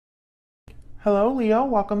Hello, Leo.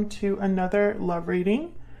 Welcome to another love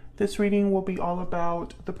reading. This reading will be all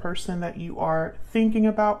about the person that you are thinking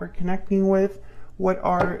about or connecting with. What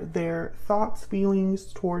are their thoughts,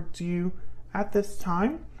 feelings towards you at this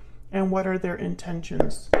time? And what are their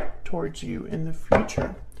intentions towards you in the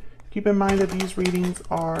future? Keep in mind that these readings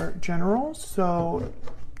are general, so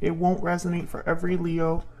it won't resonate for every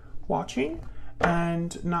Leo watching,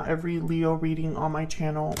 and not every Leo reading on my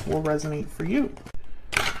channel will resonate for you.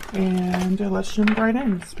 And let's jump right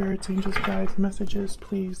in. Spirits, angels, guides, messages,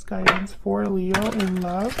 please, guidance for Leo in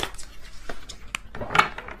love.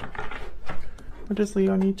 What does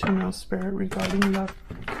Leo need to know, Spirit, regarding love?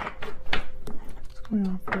 What's going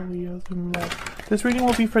on for Leos in love? This reading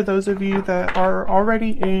will be for those of you that are already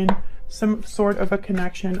in some sort of a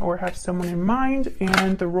connection or have someone in mind,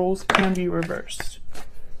 and the roles can be reversed.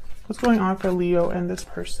 What's going on for Leo and this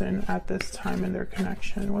person at this time in their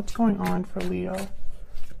connection? What's going on for Leo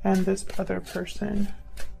and this other person?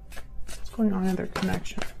 What's going on in their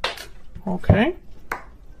connection? Okay.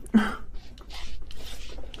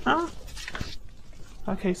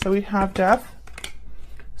 Okay, so we have Death,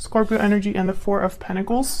 Scorpio energy, and the Four of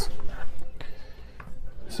Pentacles.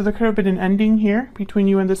 So there could have been an ending here between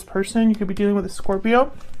you and this person. You could be dealing with a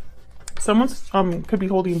Scorpio. Someone's could be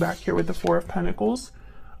holding back here with the Four of Pentacles,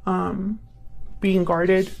 being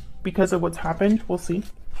guarded because of what's happened. We'll see.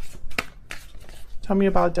 Tell me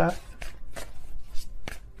about Death.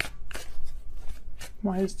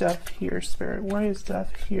 Why is Death here, Spirit? Why is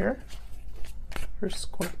Death here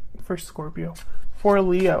for Scorpio? For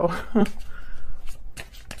Leo. Why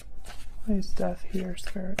is Death here,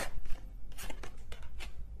 Spirit?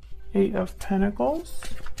 Eight of Pentacles.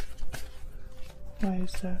 Why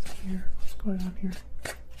is Death here? What's going on here?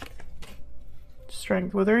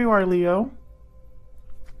 Strength. Well, there you are, Leo.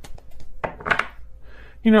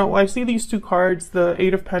 You know, I see these two cards, the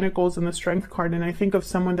Eight of Pentacles and the Strength card, and I think of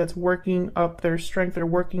someone that's working up their strength or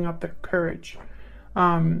working up their courage.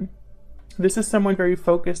 This is someone very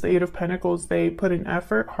focused. The Eight of Pentacles, they put in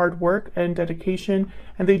effort, hard work, and dedication,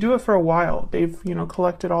 and they do it for a while. They've, you know,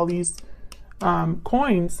 collected all these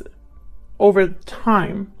coins over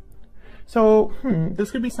time. So,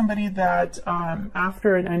 this could be somebody that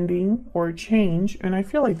after an ending or a change, and I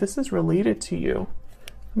feel like this is related to you.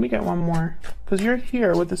 Let me get one more, because you're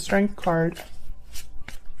here with the Strength card.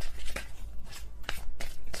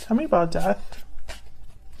 Tell me about Death.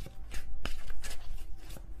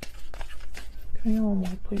 Can I get one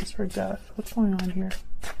more, please, for Death? What's going on here?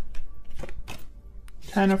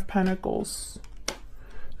 Ten of Pentacles.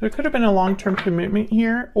 There could have been a long-term commitment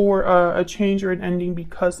here, or a change or an ending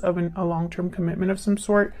because of a long-term commitment of some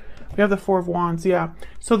sort. We have the Four of Wands, yeah.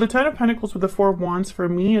 So the Ten of Pentacles with the Four of Wands for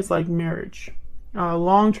me is like marriage.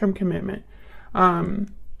 Long-term commitment.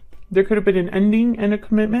 There could have been an ending and a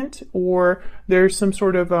commitment, or there's some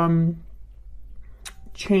sort of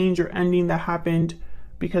change or ending that happened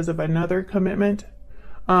because of another commitment.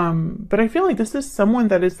 But I feel like this is someone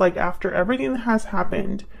that is like, after everything that has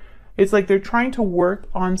happened, it's like they're trying to work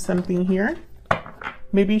on something here.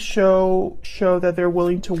 Maybe show that they're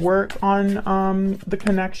willing to work on the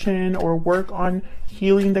connection, or work on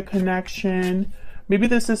healing the connection. Maybe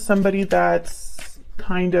this is somebody that's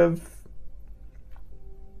kind of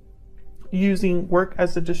using work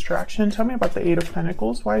as a distraction. Tell me about the Eight of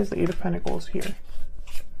Pentacles. Why is the Eight of Pentacles here?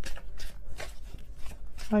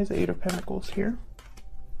 Why is the Eight of Pentacles here?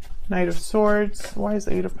 Knight of Swords. Why is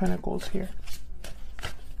the Eight of Pentacles here?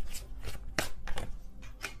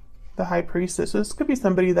 The High Priestess. So this could be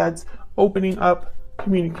somebody that's opening up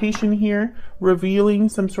communication here, revealing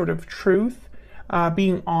some sort of truth,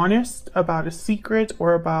 being honest about a secret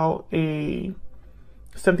or about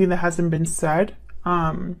something that hasn't been said.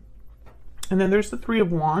 And then there's the Three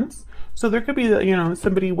of Wands. So there could be, you know,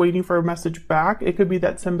 somebody waiting for a message back. It could be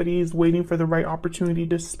that somebody is waiting for the right opportunity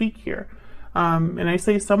to speak here. And I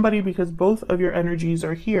say somebody because both of your energies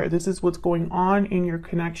are here. This is what's going on in your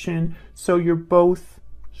connection. So you're both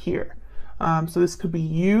here. So this could be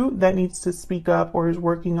you that needs to speak up or is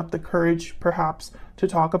working up the courage perhaps to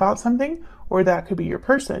talk about something, or that could be your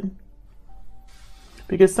person.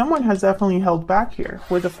 Because someone has definitely held back here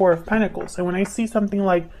with the Four of Pentacles. And when I see something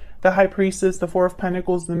like the High Priestess, the Four of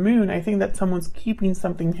Pentacles, the Moon, I think that someone's keeping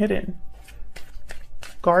something hidden,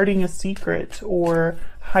 guarding a secret, or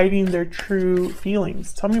hiding their true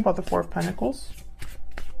feelings. Tell me about the Four of Pentacles.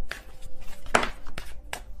 I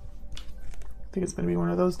think it's going to be one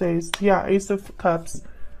of those days. Yeah, Ace of Cups.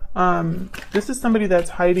 This is somebody that's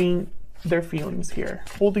hiding their feelings here,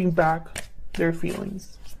 holding back their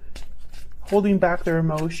feelings, holding back their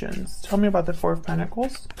emotions. Tell me about the Four of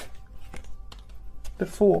Pentacles. The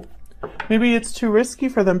Fool. Maybe it's too risky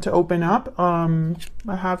for them to open up. I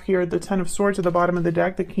have here the Ten of Swords at the bottom of the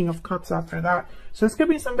deck, the King of Cups after that. So this could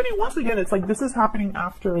be somebody, once again, it's like this is happening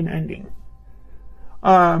after an ending.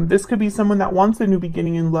 This could be someone that wants a new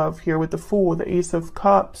beginning in love here with the Fool, the Ace of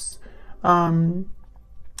Cups.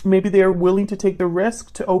 Maybe they're willing to take the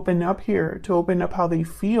risk to open up here, to open up how they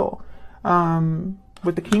feel.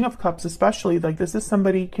 With the King of Cups especially, like this is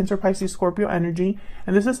somebody, Cancer, Pisces, Scorpio energy,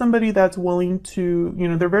 and this is somebody that's willing to, you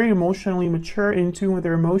know, they're very emotionally mature, in tune with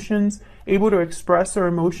their emotions, able to express their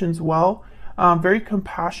emotions well, very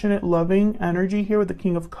compassionate, loving energy here with the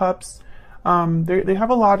King of Cups. They have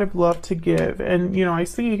a lot of love to give, and you know, I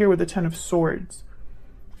see here with the Ten of Swords.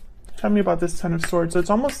 Tell me about this Ten of Swords. So it's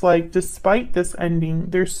almost like despite this ending,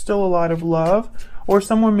 there's still a lot of love, or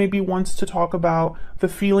someone maybe wants to talk about the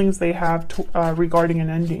feelings they have to, regarding an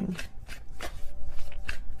ending.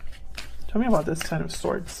 Tell me about this Ten of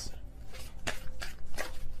Swords.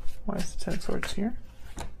 Why is the Ten of Swords here?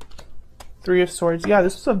 Three of Swords. Yeah,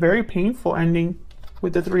 this was a very painful ending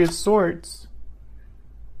with the Three of Swords.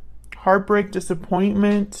 Heartbreak,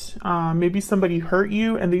 disappointment. Maybe somebody hurt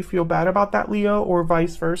you and they feel bad about that, Leo, or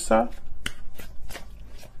vice versa.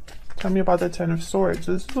 Tell me about the Ten of Swords.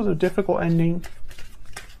 This was a difficult ending.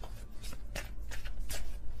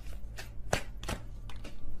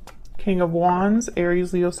 King of Wands,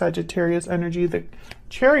 Aries, Leo, Sagittarius energy. The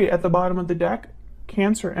Chariot at the bottom of the deck,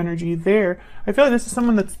 Cancer energy there. I feel like this is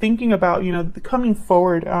someone that's thinking about, you know, coming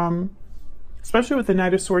forward, especially with the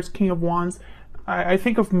Knight of Swords, King of Wands. I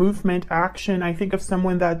think of movement, action. I think of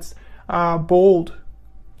someone that's bold.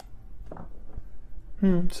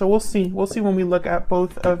 So we'll see. We'll see when we look at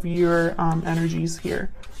both of your energies here.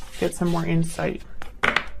 Get some more insight.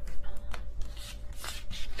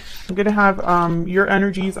 I'm going to have your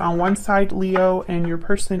energies on one side, Leo, and your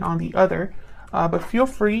person on the other. But feel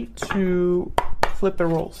free to flip the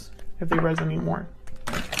roles if they resonate more.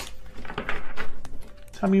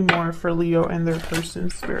 Tell me more for Leo and their person,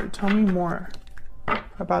 Spirit. Tell me more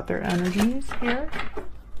about their energies here.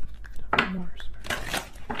 Tell me more,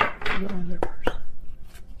 Spirit. Leo and their person.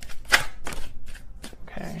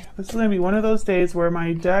 Okay, this is going to be one of those days where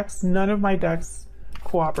my decks, none of my decks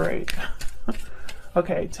cooperate.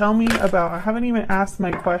 Okay, tell me about, I haven't even asked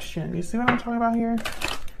my question. You see what I'm talking about here?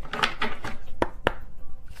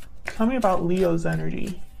 Tell me about Leo's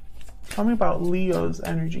energy. Tell me about Leo's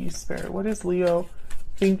energy, Spirit. What is Leo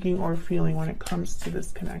thinking or feeling when it comes to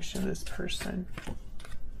this connection, this person?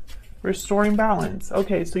 Restoring balance.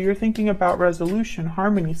 Okay, so you're thinking about resolution,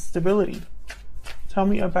 harmony, stability. Tell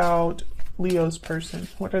me about Leo's person.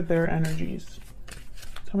 What are their energies?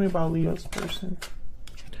 Tell me about Leo's person.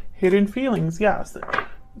 Hidden feelings. Yes,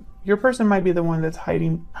 your person might be the one that's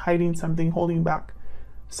hiding something, holding back.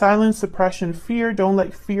 Silence, suppression, fear. Don't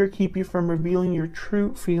let fear keep you from revealing your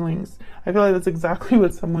true feelings. I feel like that's exactly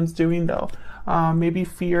what someone's doing though. Maybe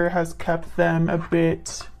fear has kept them a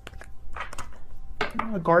bit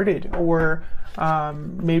guarded, or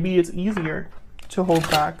maybe it's easier to hold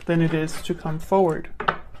back than it is to come forward.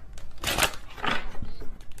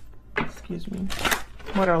 Excuse me.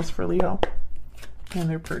 What else for Leo and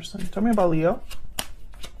their person? Tell me about Leo.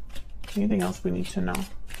 Anything else we need to know?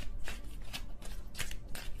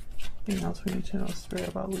 Anything else we need to know, Spirit,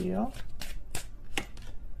 about Leo?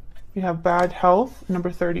 We have bad health, number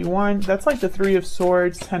 31. That's like the Three of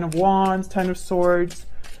Swords, 10 of Wands, 10 of Swords.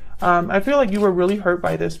 I feel like you were really hurt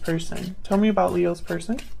by this person. Tell me about Leo's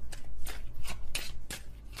person.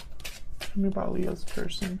 Tell me about Leo's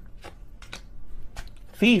person.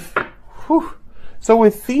 Thief. Whew. So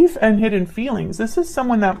with Thief and Hidden Feelings, this is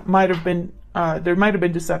someone that might have been, there might have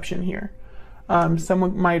been deception here.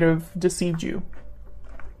 Someone might have deceived you.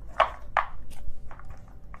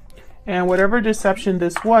 And whatever deception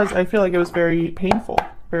this was, I feel like it was very painful,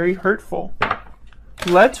 very hurtful.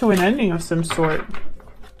 Led to an ending of some sort.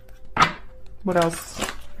 What else?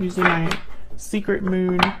 Using my Secret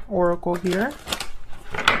Moon Oracle here.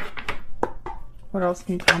 What else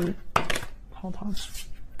can you tell me? Hold on.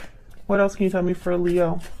 What else can you tell me for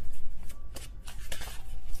Leo?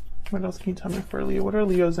 What else can you tell me for Leo? What are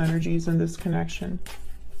Leo's energies in this connection?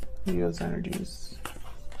 Leo's energies.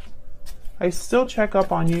 I still check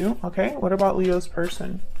up on you. Okay, what about Leo's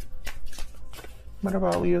person? What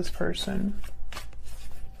about Leo's person?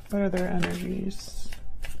 What are their energies?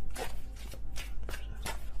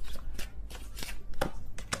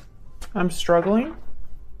 I'm struggling.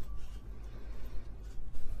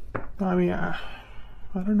 I mean, I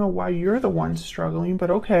don't know why you're the one struggling, but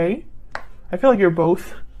okay. I feel like you're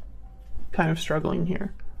both kind of struggling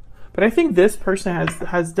here. But I think this person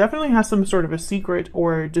has definitely has some sort of a secret,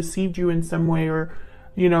 or deceived you in some way, or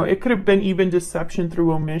You know, it could have been even deception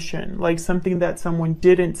through omission, like something that someone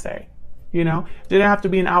didn't say, you know, didn't have to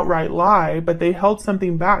be an outright lie, but they held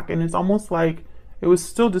something back, and it's almost like it was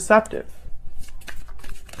still deceptive.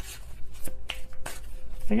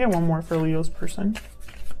 Can I get one more for Leo's person?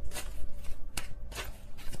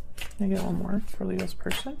 Can I get one more for Leo's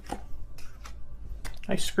person?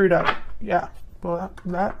 I screwed up. Yeah. Well,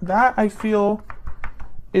 that I feel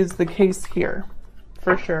is the case here,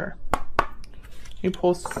 for sure. You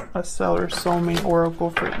pull a stellar soulmate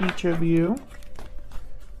oracle for each of you.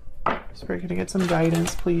 So we're going to get some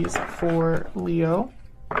guidance, please, for Leo.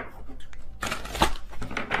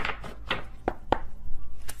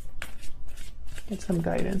 Get some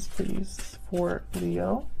guidance, please, for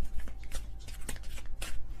Leo.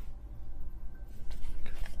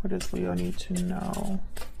 What does Leo need to know?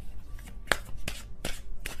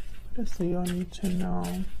 What does Leo need to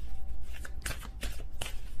know?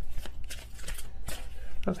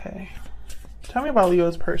 Okay. Tell me about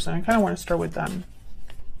Leo's person. I kind of want to start with them.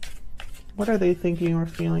 What are they thinking or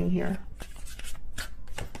feeling here?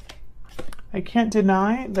 I can't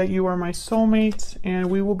deny that you are my soulmate and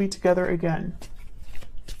we will be together again.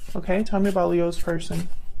 Okay, tell me about Leo's person.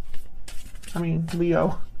 I mean,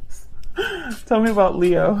 Leo. Tell me about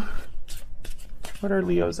Leo. What are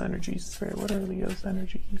Leo's energies, Spirit? What are Leo's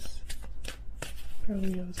energies? What are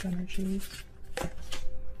Leo's energies?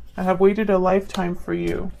 I have waited a lifetime for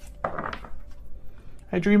you.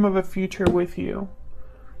 I dream of a future with you.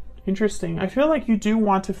 Interesting. I feel like you do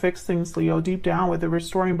want to fix things, Leo, deep down with the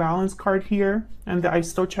restoring balance card here, and that I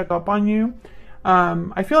still check up on you.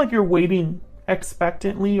 I feel like you're waiting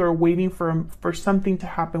expectantly or waiting for something to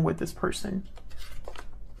happen with this person.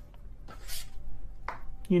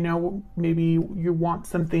 You know, maybe you want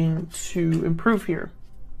something to improve here.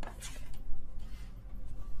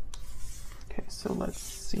 Okay, so let's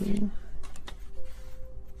see.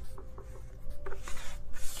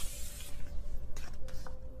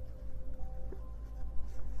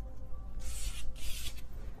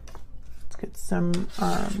 Let's get some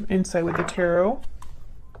insight with the tarot.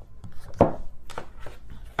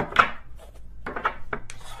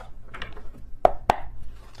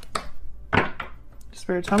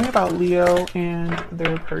 Spirit, tell me about Leo and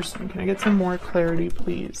their person. Can I get some more clarity,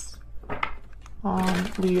 please,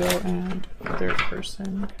 on Leo and their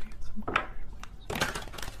person?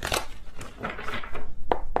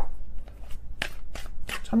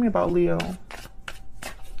 Tell me about Leo.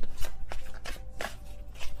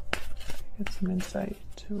 Get some insight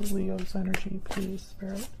to Leo's energy, please,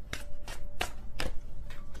 Spirit.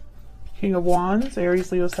 King of Wands,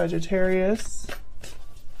 Aries, Leo, Sagittarius.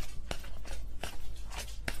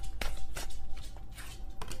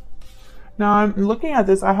 Now I'm looking at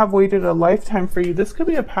this, I have waited a lifetime for you. This could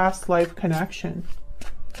be a past life connection.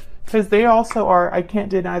 Because they also are, I can't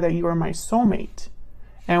deny that you are my soulmate.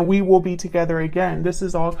 And we will be together again. This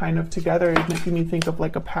is all kind of together, making me think of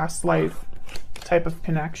like a past life type of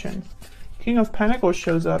connection. King of Pentacles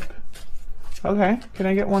shows up. Okay, can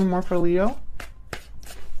I get one more for Leo?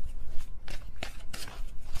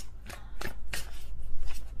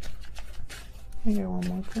 Can I get one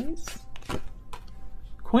more, please?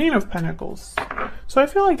 Queen of Pentacles. So I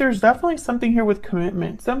feel like there's definitely something here with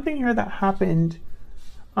commitment. Something here that happened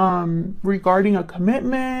regarding a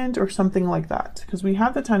commitment or something like that. Because we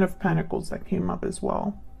have the Ten of Pentacles that came up as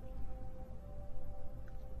well.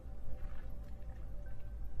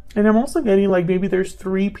 And I'm also getting like maybe there's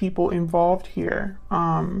 3 people involved here.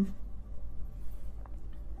 When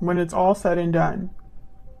it's all said and done.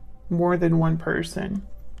 More than one person.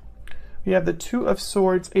 We have the 2 of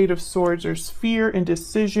Swords, 8 of Swords. There's fear,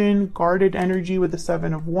 indecision, guarded energy with the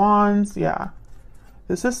 7 of Wands. Yeah.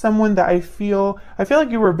 This is someone that I feel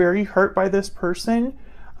like you were very hurt by this person.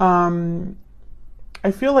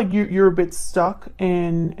 I feel like you're a bit stuck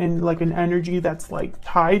in like an energy that's like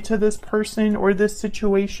tied to this person or this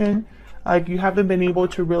situation. Like you haven't been able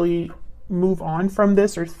to really move on from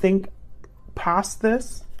this or think past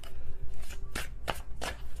this.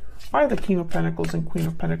 Why are the King of Pentacles and Queen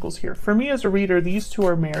of Pentacles here? For me as a reader, these 2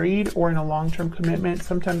 are married or in a long-term commitment.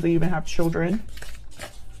 Sometimes they even have children.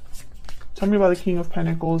 Tell me about the King of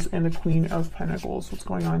Pentacles and the Queen of Pentacles. What's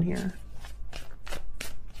going on here?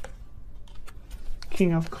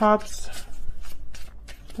 King of Cups.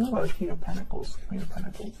 Tell me about the King of Pentacles, Queen of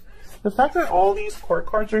Pentacles. The fact that all these court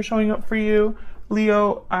cards are showing up for you,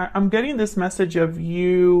 Leo, I'm getting this message of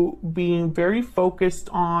you being very focused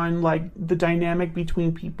on like the dynamic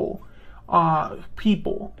between people.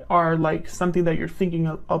 People are like something that you're thinking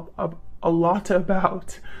a lot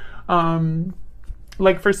about.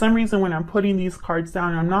 like for some reason when I'm putting these cards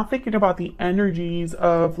down, I'm not thinking about the energies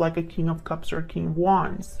of like a King of Cups or a King of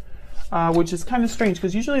Wands, which is kind of strange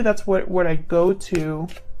because usually that's what I go to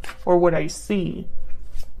or what I see.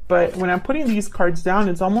 But when I'm putting these cards down,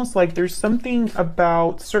 it's almost like there's something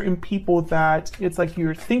about certain people that it's like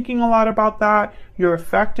you're thinking a lot about that, you're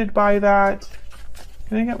affected by that.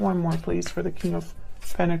 Can I get one more, please, for the King of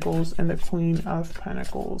Pentacles and the Queen of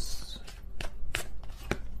Pentacles?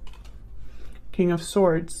 King of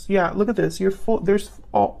Swords. Yeah, look at this. You're full. There's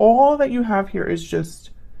all that you have here is just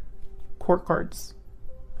court cards.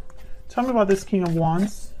 Tell me about this King of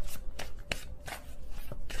Wands.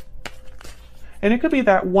 And it could be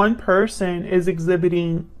that one person is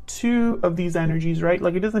exhibiting 2 of these energies, right?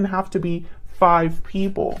 Like it doesn't have to be 5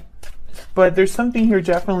 people, but there's something here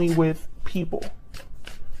definitely with people.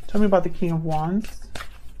 Tell me about the King of Wands.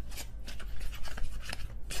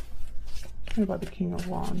 Tell me about the King of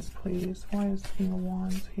Wands, please. Why is the King of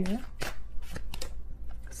Wands here?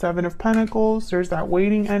 7 of Pentacles. There's that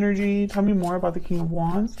waiting energy. Tell me more about the King of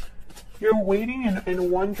Wands. You're waiting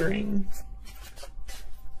and wondering.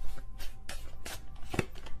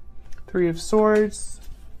 3 of Swords.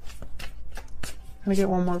 Can I get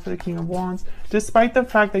one more for the King of Wands? Despite the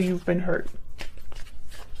fact that you've been hurt.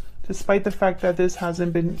 Despite the fact that this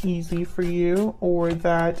hasn't been easy for you, or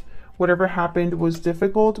that whatever happened was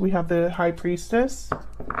difficult, we have the High Priestess,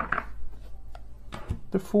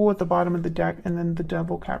 the Fool at the bottom of the deck, and then the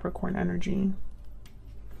Devil Capricorn energy.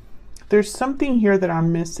 There's something here that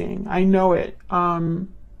I'm missing. I know it. Of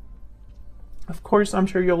course, I'm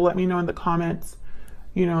sure you'll let me know in the comments.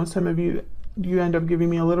 You know, some of you end up giving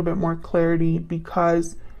me a little bit more clarity,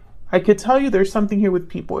 because I could tell you there's something here with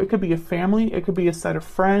people. It could be a family, it could be a set of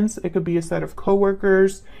friends, it could be a set of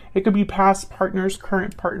coworkers, it could be past partners,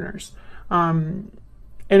 current partners. And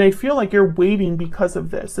I feel like you're waiting because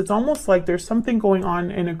of this. It's almost like there's something going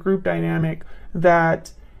on in a group dynamic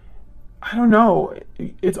that, I don't know,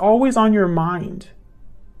 it's always on your mind.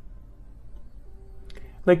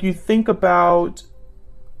 Like you think about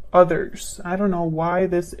others. I don't know why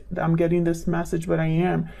I'm getting this message, but I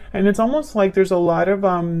am. And it's almost like there's a lot of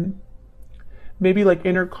maybe like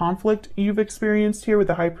inner conflict you've experienced here with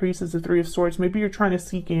the High Priestess, the 3 of Swords. Maybe you're trying to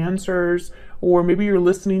seek answers, or maybe you're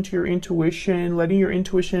listening to your intuition, letting your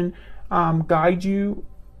intuition guide you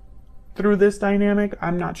through this dynamic.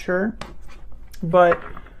 I'm not sure, but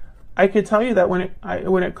I could tell you that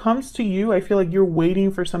when it comes to you, I feel like you're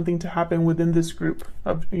waiting for something to happen within this group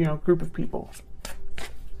of people.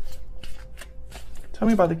 Tell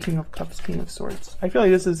me about the King of Cups, King of Swords. I feel like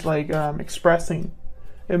this is like expressing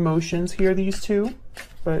emotions here, these two.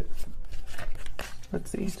 But let's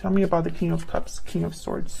see. Tell me about the King of Cups, King of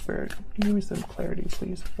Swords, Spirit. Can you give me some clarity,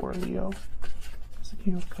 please, for Leo? Is the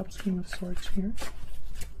King of Cups, King of Swords here?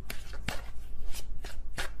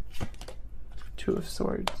 2 of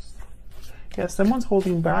Swords. Yeah, someone's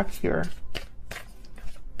holding back here.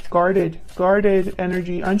 Guarded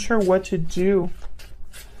energy, unsure what to do.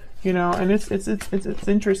 You know, and it's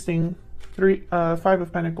interesting. 5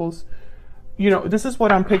 of Pentacles. You know, this is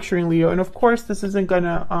what I'm picturing, Leo. And of course, this isn't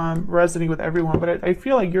gonna resonate with everyone, but I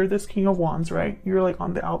feel like you're this King of Wands, right? You're like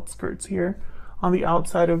on the outskirts here, on the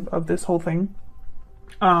outside of this whole thing.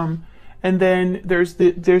 And then there's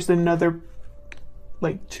another,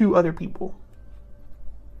 like 2 other people.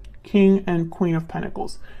 King and Queen of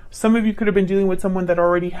Pentacles. Some of you could have been dealing with someone that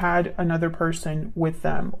already had another person with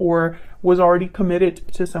them, or was already committed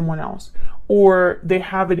to someone else, or they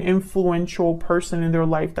have an influential person in their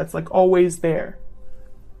life that's like always there.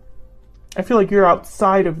 I feel like you're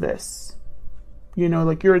outside of this, you know,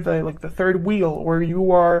 like you're the third wheel, or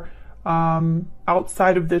you are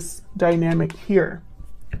outside of this dynamic here.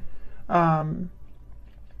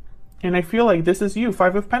 And I feel like this is you,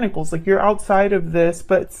 5 of Pentacles. Like you're outside of this,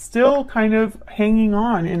 but still kind of hanging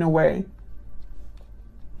on in a way.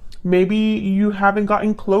 Maybe you haven't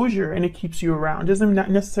gotten closure and it keeps you around. Doesn't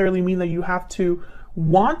necessarily mean that you have to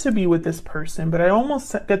want to be with this person, but I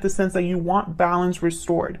almost get the sense that you want balance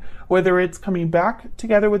restored, whether it's coming back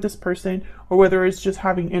together with this person or whether it's just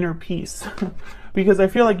having inner peace. Because I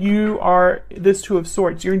feel like you are this 2 of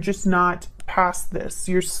Swords. You're just not past this.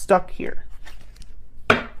 You're stuck here.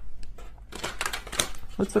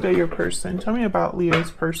 Let's look at your person. Tell me about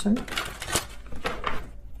Leo's person.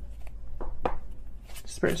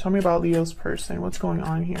 Spirit, tell me about Leo's person. What's going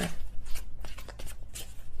on here?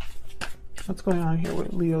 What's going on here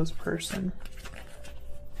with Leo's person?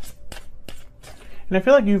 And I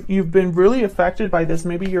feel like you've been really affected by this.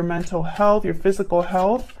 Maybe your mental health, your physical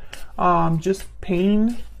health, just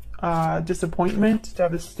pain, disappointment,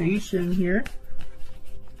 devastation here.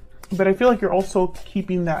 But I feel like you're also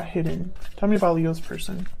keeping that hidden. Tell me about Leo's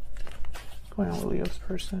person. What's going on with Leo's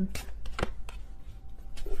person?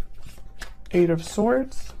 Eight of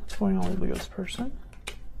Swords. What's going on with Leo's person?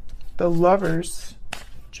 The Lovers.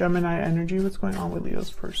 Gemini energy. What's going on with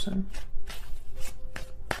Leo's person?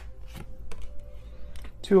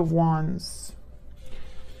 Two of Wands.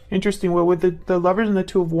 Interesting. Well, with the Lovers and the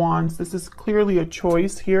Two of Wands, this is clearly a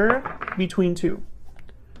choice here between two.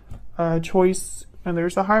 Choice, and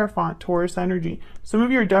there's a Hierophant, Taurus energy. Some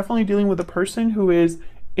of you are definitely dealing with a person who is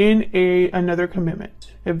in another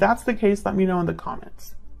commitment. If that's the case, let me know in the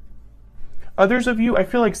comments. Others of you, I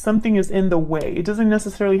feel like something is in the way. It doesn't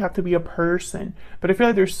necessarily have to be a person, but I feel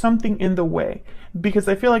like there's something in the way, because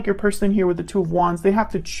I feel like your person here with the Two of Wands, they have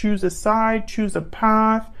to choose a side, choose a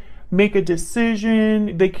path, make a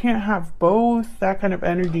decision. They can't have both, that kind of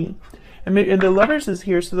energy. And the Lovers is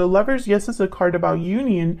here. So the Lovers, yes, it's a card about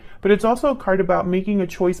union, but it's also a card about making a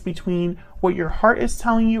choice between what your heart is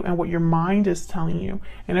telling you and what your mind is telling you.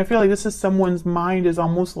 And I feel like this is someone's mind is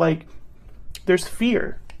almost like there's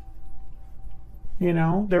fear. You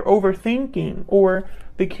know, they're overthinking, or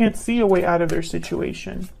they can't see a way out of their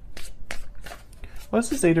situation. What's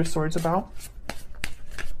this Eight of Swords about?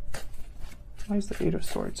 Why is the Eight of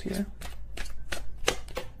Swords here?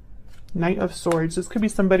 Knight of Swords. This could be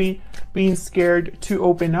somebody being scared to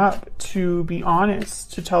open up, to be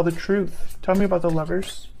honest, to tell the truth. Tell me about the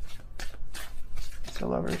Lovers. What's the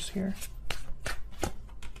Lovers here?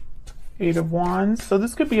 Eight of Wands. So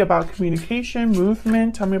this could be about communication,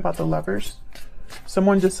 movement. Tell me about the Lovers.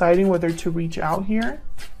 Someone deciding whether to reach out here.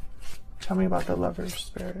 Tell me about the Lovers,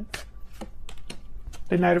 Spirit.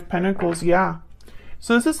 The Knight of Pentacles. Yeah.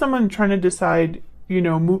 So this is someone trying to decide, you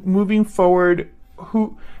know, moving forward.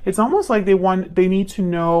 Who, it's almost like they need to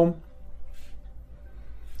know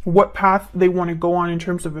what path they want to go on in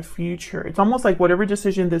terms of a future. It's almost like whatever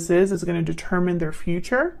decision this is going to determine their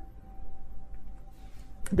future.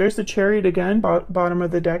 There's the Chariot again, bottom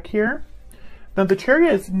of the deck here. Now the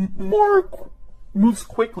Chariot is moves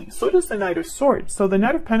quickly. So does the Knight of Swords. So the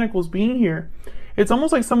Knight of Pentacles being here, it's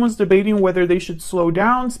almost like someone's debating whether they should slow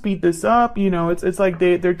down, speed this up. You know, it's like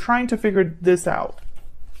they're trying to figure this out.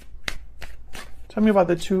 Tell me about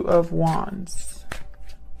the Two of Wands.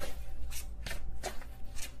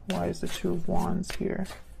 Why is the Two of Wands here?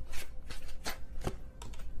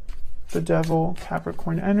 The Devil,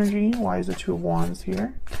 Capricorn energy. Why is the Two of Wands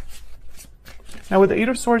here? Now with the Eight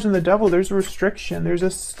of Swords and the Devil, there's a restriction. There's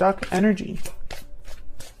a stuck energy.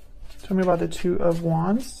 Tell me about the Two of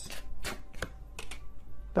Wands.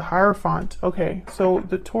 The Hierophant. Okay, so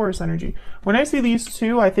the Taurus energy. When I see these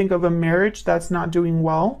two, I think of a marriage that's not doing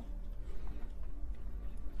well.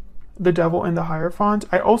 The Devil and the Hierophant.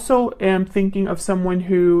 I also am thinking of someone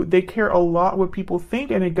who they care a lot what people think,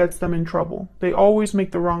 and it gets them in trouble. They always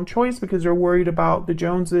make the wrong choice because they're worried about the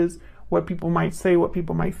Joneses, what people might say, what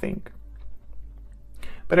people might think.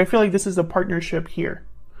 But I feel like this is a partnership here,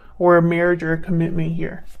 or a marriage or a commitment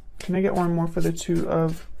here. Can I get one more for the Two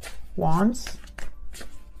of Wands?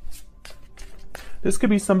 This could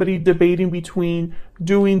be somebody debating between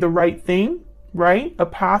doing the right thing, right? A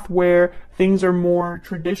path where things are more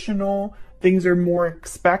traditional, things are more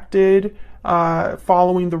expected,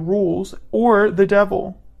 following the rules, or the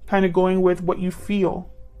Devil, kind of going with what you feel,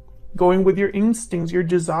 going with your instincts, your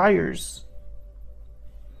desires.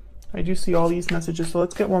 I do see all these messages, so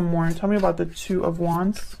let's get one more. Tell me about the Two of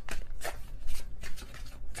Wands.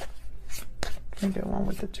 Can I get one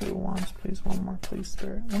with the Two of Wands, please? One more, please,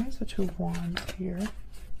 Spirit. Why is the Two of Wands here?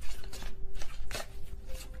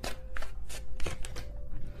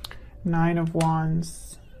 Nine of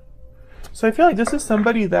Wands. So I feel like this is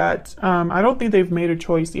somebody that I don't think they've made a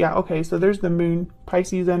choice. Yeah, okay, so there's the Moon,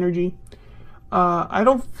 Pisces energy. I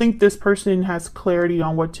don't think this person has clarity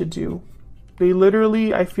on what to do. They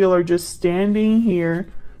literally, I feel, are just standing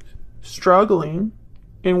here struggling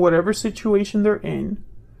in whatever situation they're in,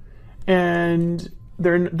 and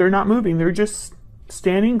they're not moving. They're just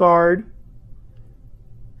standing guard,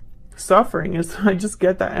 suffering. I just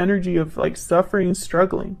get that energy of like suffering,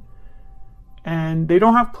 struggling. And they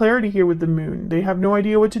don't have clarity here with the Moon. They have no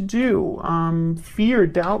idea what to do. Fear,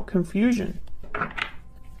 doubt, confusion.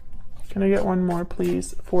 Can I get one more,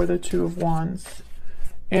 please, for the Two of Wands?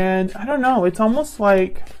 And I don't know, it's almost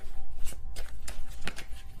like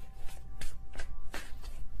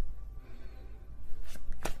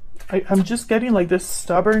I'm just getting like this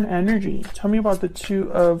stubborn energy. Tell me about the Two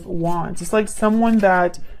of Wands. It's like someone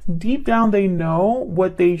that deep down they know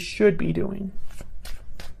what they should be doing.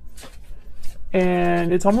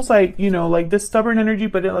 And it's almost like, you know, like this stubborn energy,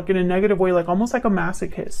 but like in a negative way, like almost like a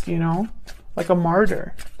masochist, you know, like a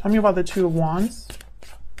martyr. Tell me about the Two of Wands.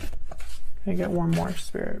 I get one more,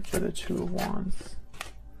 Spirit, for the Two of Wands.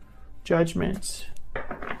 Judgment.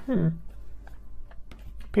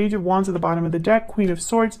 Page of Wands at the bottom of the deck. Queen of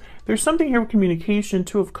Swords. There's something here with communication.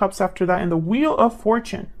 Two of Cups after that. And the Wheel of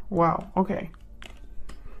Fortune. Wow. Okay.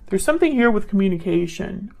 There's something here with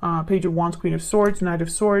communication. Page of Wands, Queen of Swords, Knight of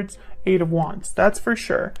Swords, Eight of Wands. That's for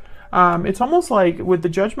sure. It's almost like with the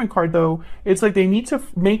Judgment card, though, it's like they need to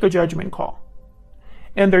make a judgment call.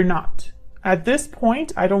 And they're not. At this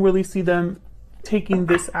point, I don't really see them taking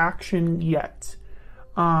this action yet.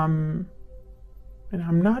 And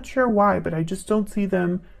I'm not sure why, but I just don't see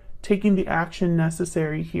them taking the action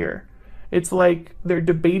necessary here. It's like they're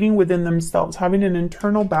debating within themselves, having an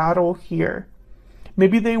internal battle here.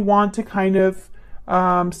 Maybe they want to kind of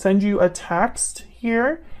send you a text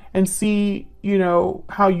here and see, you know,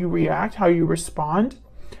 how you react, how you respond.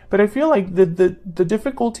 But I feel like the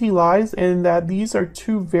difficulty lies in that these are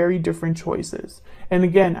two very different choices. And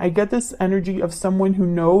again, I get this energy of someone who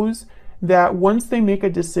knows that once they make a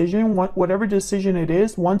decision, whatever decision it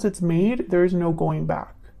is, once it's made, there is no going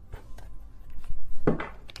back.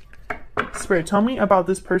 Spirit, tell me about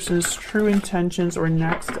this person's true intentions or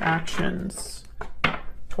next actions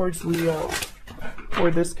towards Leo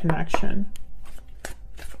or this connection.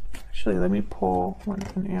 Actually, let me pull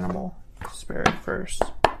an animal spirit first.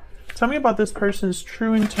 Tell me about this person's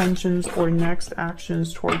true intentions or next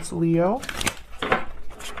actions towards Leo.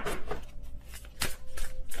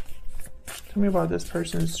 Tell me about this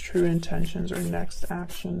person's true intentions or next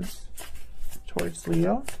actions towards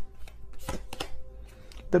Leo.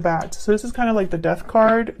 The Bat. So this is kind of like the Death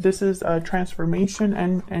card. This is transformation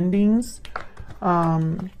and endings.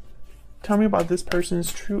 Tell me about this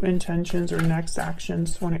person's true intentions or next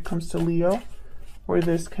actions when it comes to Leo or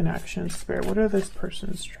this connection, Spirit. What are this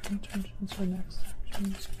person's true intentions or next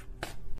actions?